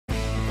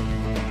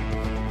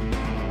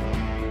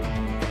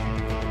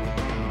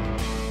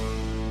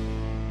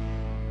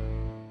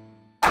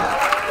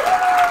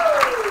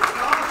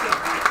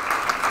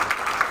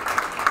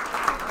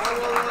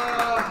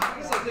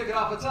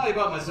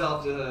about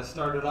myself to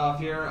start it off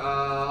here.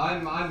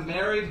 I'm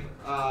married.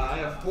 I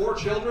have 4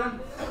 children.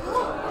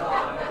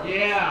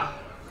 Yeah,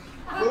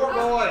 4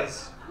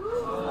 boys.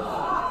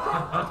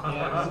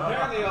 Yeah, because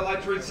apparently I like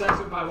to treat sex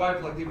with my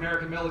wife like the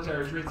American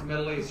military treats the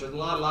Middle East. There's a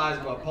lot of lies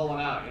about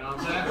pulling out, you know what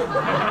I'm saying?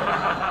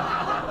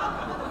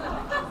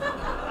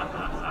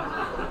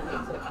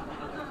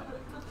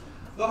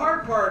 The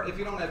hard part, if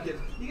you don't have kids,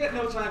 you get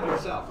no time to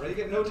yourself, right? You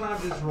get no time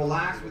to just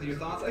relax with your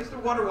thoughts. I used to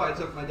wonder why it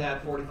took my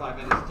dad 45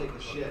 minutes to take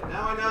a shit.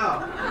 Now I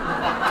know.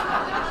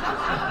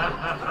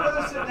 I'd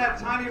rather sit in that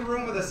tiny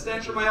room with a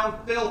stench of my own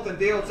filth and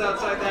deal what's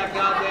outside that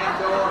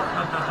goddamn door.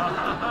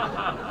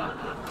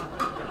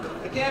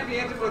 I can't be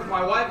intimate with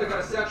my wife. I got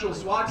a sexual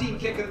SWAT team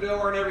kicking the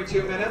door in every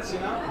 2 minutes, you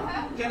know?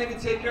 Can't even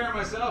take care of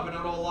myself. I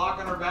don't know a lock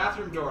on our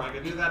bathroom door. I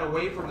can do that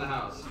away from the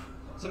house.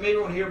 So maybe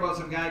when we hear about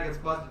some guy gets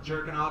busted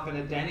jerking off in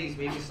a Denny's,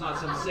 maybe it's not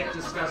some sick,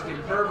 disgusting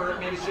pervert,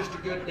 maybe it's just a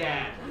good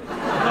dad.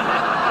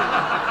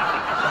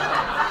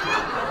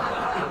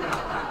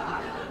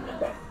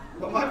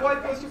 But my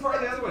wife goes too far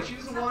the other way. She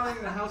doesn't want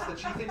anything in the house that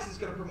she thinks is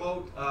going to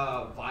promote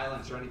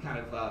violence or any kind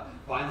of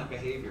violent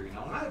behavior, you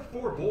know. And I have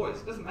 4 boys.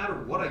 It doesn't matter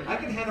what I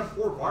can hand them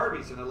 4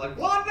 Barbies, and they're like,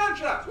 blonde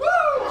nunchucks, woo!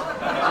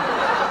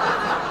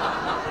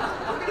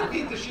 We're going to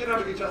beat the shit out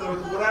of each other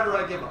with whatever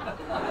I give them.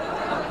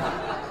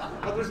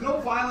 But there's no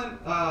violent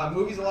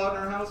movies allowed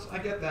in our house. I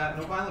get that.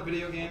 No violent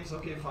video games.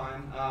 Okay,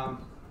 fine.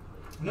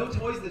 No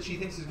toys that she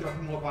thinks is going to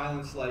promote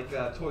violence, like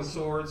toy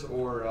swords,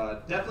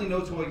 or definitely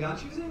no toy guns.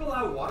 She doesn't even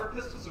allow water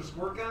pistols or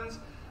squirt guns.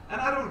 And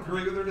I don't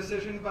agree with her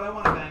decision, but I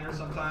want to bang her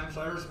sometimes,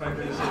 so I respect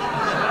her decision.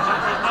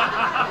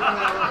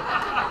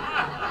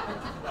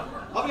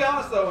 I'll be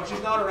honest though, when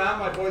she's not around,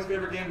 my boy's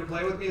favorite game to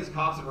play with me is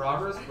Cops and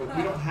Robbers, but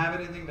we don't have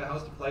anything in the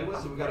house to play with,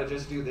 so we got to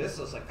just do this.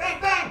 So it's like, bang,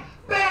 bang,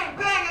 bang,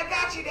 bang, I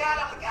got you, Dad.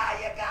 I'm like, ah,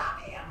 you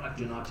got me. I'm like,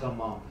 do not tell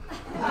Mom.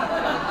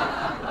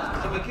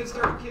 So my kids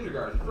started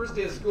kindergarten, first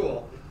day of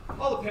school.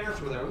 All the parents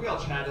were there. We all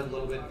chatted a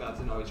little bit and got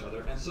to know each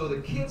other. And so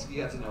the kids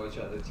got to know each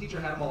other. The teacher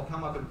had them all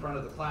come up in front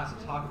of the class and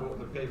talk about what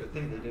their favorite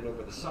thing they did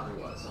over the summer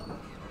was.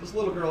 This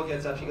little girl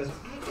gets up. She goes, I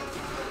got to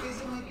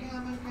visit my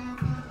grandma and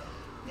grandpa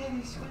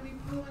in the swimming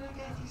pool, and I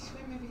got to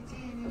swim every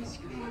day, and it was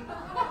great.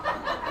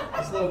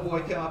 This little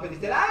boy came up and he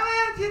said, I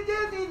went to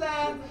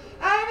Disneyland.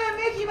 I met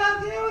Mickey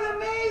Mouse, and it was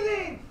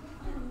amazing.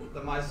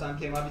 Then my son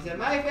came up and said,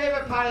 my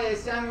favorite part of the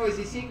summer was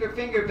the secret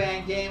finger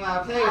bang game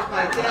I'll play with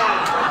my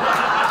dad.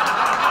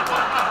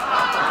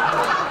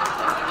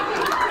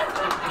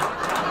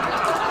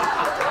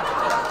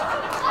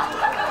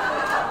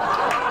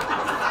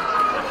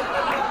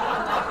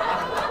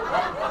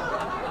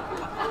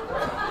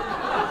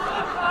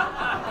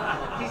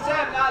 He said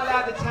I'm not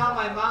allowed to tell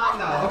my mom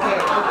though. Okay,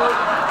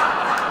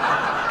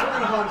 we're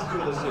gonna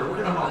homeschool this year.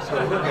 We're gonna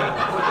homeschool. We're good.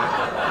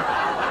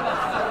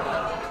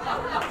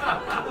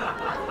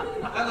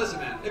 And listen,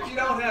 man, if you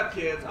don't have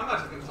kids, I'm not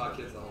just going to talk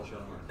kids the whole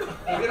show.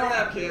 If you don't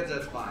have kids,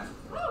 that's fine.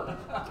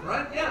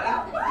 Right?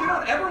 Yeah. If you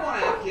don't ever want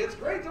to have kids,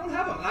 great, don't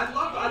have them. And I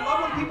love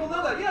when people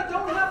know that. Yeah,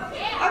 don't have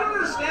them. I don't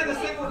understand this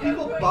thing where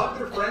people bug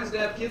their friends to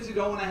have kids who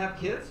don't want to have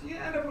kids. You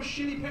end up with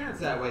shitty parents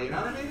that way, you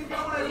know what I mean? If you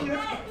don't want to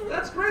have kids,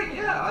 that's great.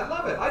 Yeah, I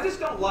love it. I just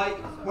don't like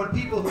when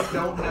people who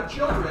don't have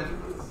children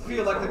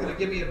feel like they're going to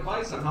give me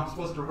advice on how I'm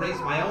supposed to raise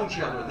my own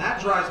children. That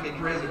drives me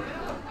crazy.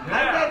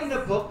 I read in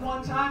a book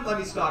one time, let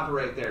me stop it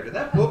right there. Did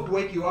that book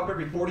wake you up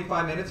every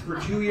 45 minutes for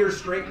 2 years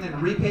straight and then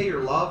repay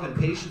your love and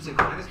patience and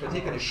kindness by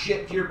taking a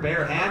shit to your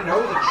bare hand?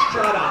 No, then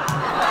shut up.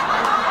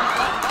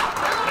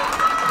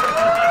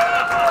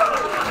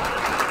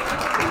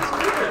 It's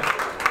weird.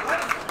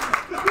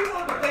 Because people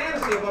have a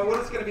fantasy about what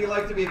it's going to be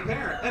like to be a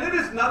parent. And it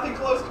is nothing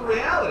close to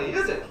reality,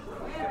 is it?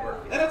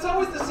 And it's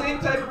always the same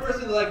type of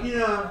person like, you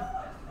know,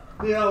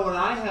 when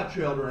I have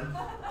children,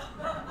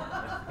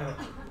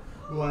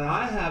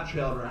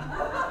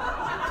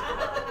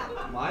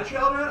 my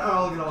children are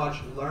all going to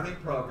watch learning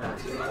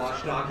programs. They're going to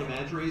watch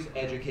documentaries,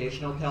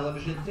 educational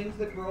television, things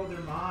that grow their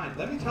mind.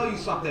 Let me tell you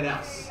something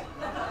else.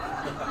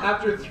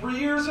 After 3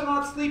 years of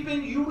not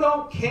sleeping, you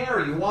don't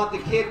care. You want the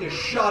kid to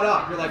shut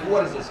up. You're like,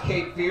 what is this,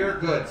 Cape Fear?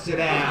 Good, sit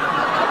down.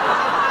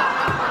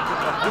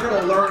 You're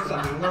going to learn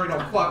something. Learn you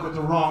don't fuck with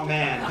the wrong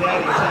man.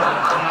 Daddy's having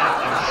a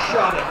nap. Now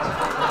shut it.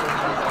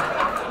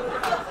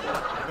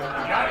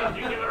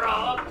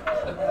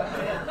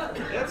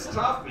 It's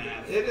tough,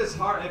 man. It is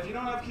hard. If you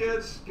don't have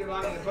kids, get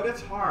on it. But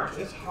it's hard.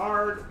 It's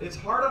hard. It's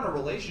hard on a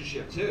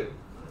relationship too.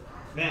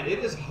 Man, it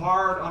is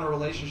hard on a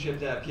relationship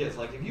to have kids.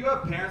 Like if you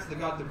have parents that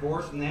got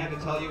divorced and they had to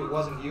tell you it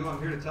wasn't you, I'm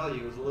here to tell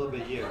you it was a little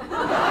bit you.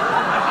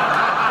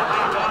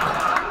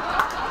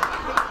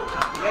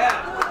 Yeah.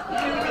 You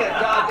need to be a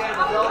goddamn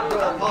adult and go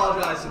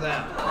apologize to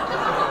them.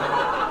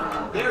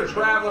 They were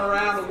traveling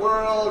around the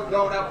world,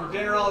 going out for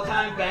dinner all the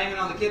time, banging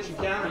on the kitchen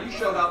counter. You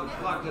showed up and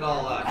fucked it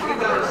all up. You need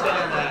to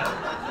understand that.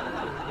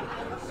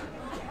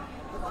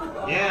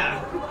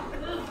 Yeah.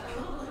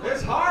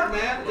 It's hard,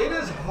 man. It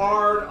is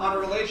hard on a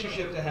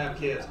relationship to have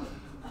kids.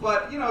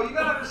 But, you know, you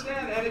gotta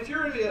understand, and if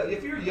you're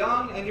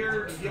young and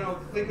you're, you know,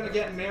 thinking of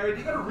getting married,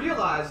 you gotta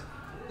realize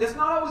it's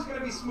not always going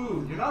to be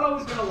smooth. You're not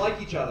always going to like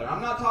each other.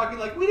 I'm not talking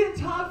like, we didn't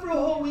talk for a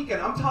whole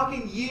weekend. I'm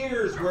talking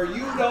years where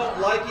you don't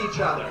like each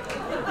other.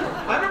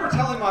 I remember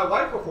telling my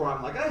wife before,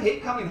 I'm like, I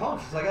hate coming home.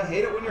 She's like, I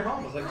hate it when you're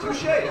home. I was like,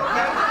 touche, okay?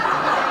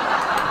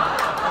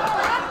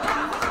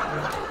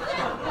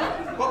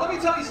 But let me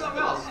tell you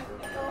something else.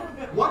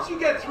 Once you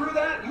get through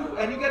that,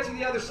 you get to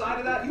the other side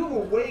of that, you have a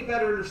way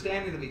better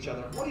understanding of each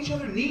other, what each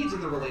other needs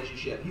in the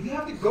relationship. You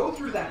have to go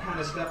through that kind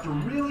of stuff to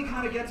really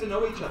kind of get to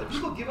know each other.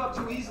 People give up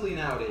too easily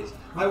nowadays.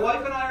 My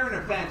wife and I are in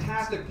a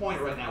fantastic point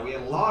right now. We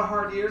had a lot of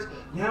hard years.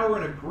 Now we're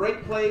in a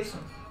great place.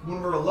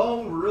 When we're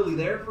alone, we're really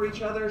there for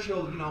each other.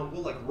 She'll,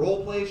 we'll like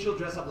role play. She'll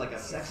dress up like a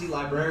sexy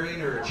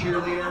librarian or a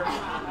cheerleader.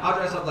 I'll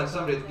dress up like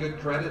somebody with good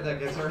credit that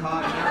gets her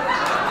hot.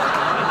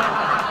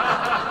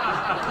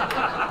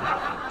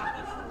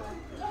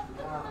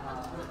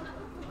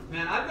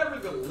 Man, I've never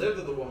even lived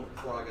with a woman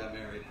before I got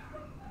married.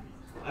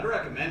 I'd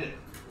recommend it.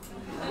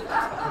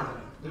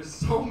 There's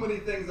so many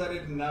things I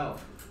didn't know.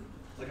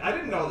 Like, I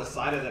didn't know the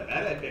side of the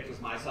bed I picked was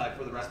my side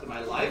for the rest of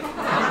my life.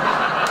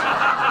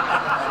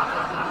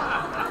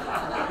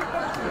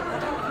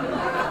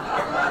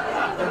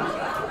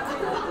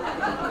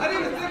 I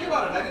didn't even think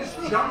about it. I just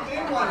jumped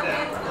in one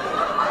day.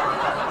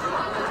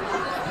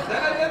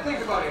 Then I did think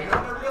about it. You know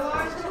what I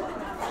realized?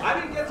 I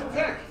didn't get to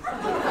pick.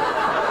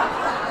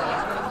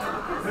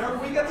 Remember,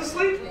 we get to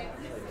sleep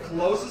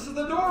closest to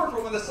the door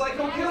for when the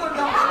psycho killer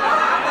comes in.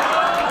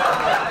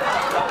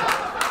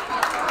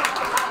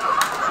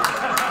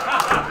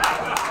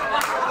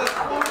 This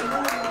woman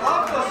who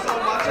loves us so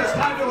much has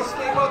time to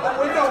escape out the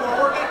window where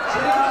we're getting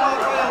chased off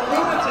by a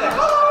lunatic.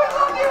 Oh, I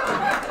love you!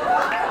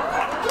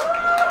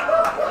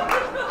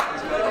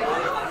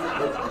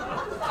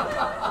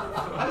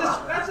 And the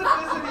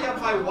specificity of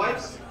my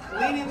wife's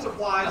cleaning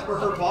supplies for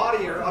her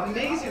body are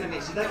amazing to me.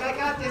 She's like, I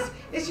got this.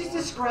 It's just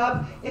a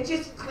scrub. It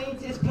just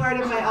cleans this part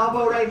of my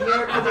elbow right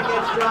here because it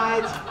gets dry.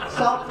 It's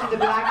salt from the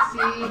Black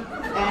Sea,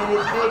 and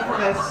it's made from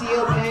a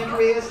seal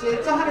pancreas.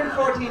 It's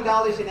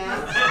 $114 an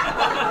ounce.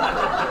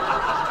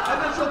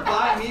 And then she'll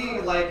buy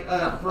me, like,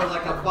 for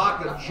like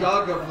 $1, a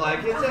jug of,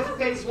 like, it says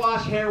face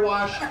wash, hair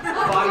wash,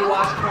 body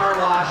wash, car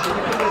wash, and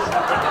you can just...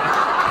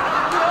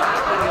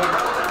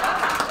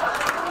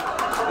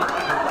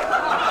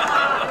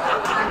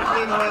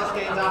 clean oil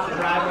stains off the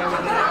driveway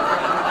with it.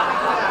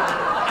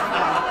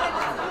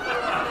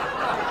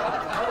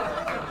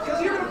 Because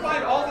you're going to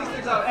find all these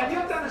things out, and you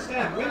have to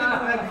understand, women,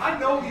 and I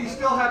know you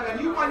still have, and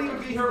you might even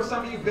be here with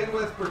somebody you've been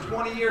with for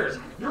 20 years.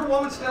 Your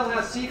woman still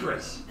has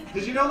secrets.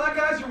 Did you know that,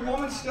 guys? Your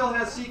woman still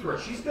has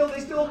secrets. They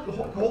still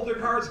hold their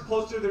cards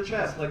close to their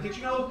chest. Like, did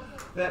you know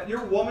that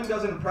your woman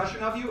does an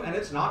impression of you, and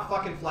it's not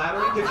fucking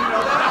flattering? Did you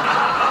know that?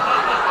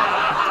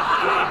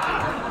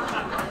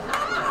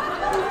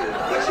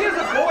 Like, she has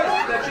a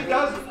voice that she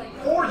does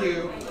for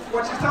you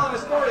when she's telling a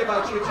story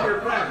about you to your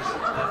friends.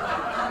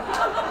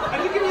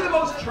 And you can be the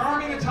most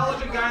charming,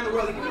 intelligent guy in the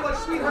world. You can be like,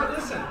 sweetheart,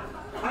 listen,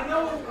 I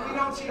know we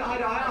don't see eye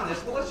to eye on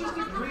this, but let's just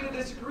agree to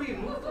disagree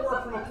and move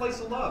forward from a place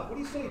of love. What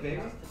do you say,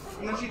 baby?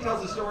 And then she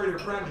tells the story to her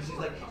friends, and she's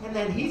like, and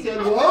then he said,